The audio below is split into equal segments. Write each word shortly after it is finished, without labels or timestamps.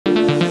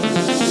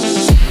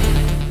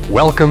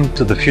Welcome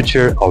to the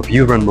future of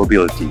urban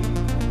mobility.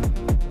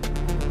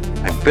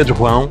 I'm Pedro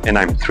Juan and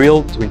I'm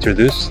thrilled to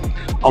introduce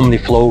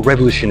Omniflow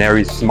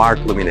revolutionary smart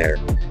luminaire,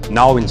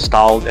 now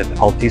installed at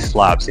Altice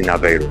Labs in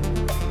Aveiro.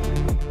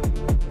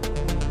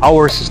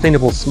 Our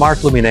sustainable smart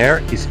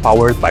luminaire is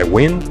powered by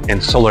wind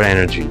and solar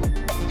energy,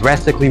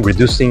 drastically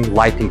reducing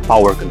lighting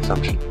power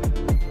consumption.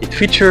 It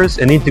features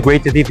an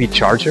integrated EV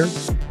charger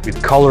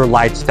with color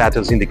light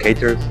status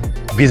indicators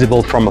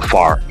visible from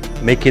afar,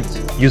 make it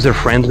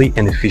user-friendly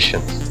and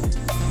efficient.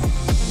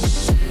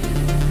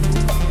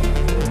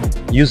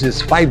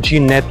 Uses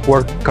 5G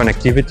network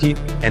connectivity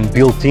and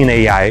built-in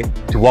AI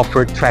to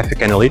offer traffic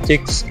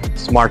analytics,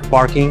 smart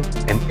parking,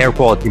 and air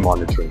quality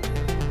monitoring.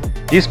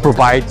 This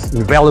provides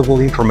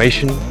invaluable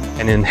information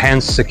and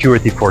enhanced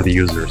security for the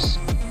users.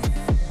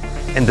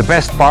 And the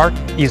best part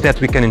is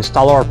that we can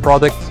install our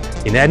product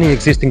in any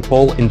existing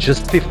pole in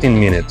just 15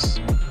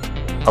 minutes.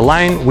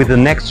 Aligned with the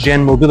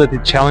next-gen mobility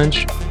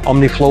challenge,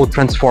 Omniflow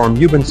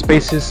transforms urban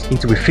spaces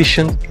into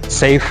efficient,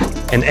 safe,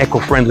 and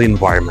eco-friendly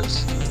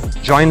environments.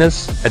 Join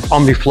us at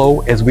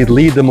Omniflow as we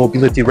lead the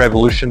mobility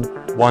revolution,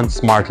 one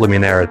smart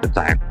luminaire at a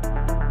time.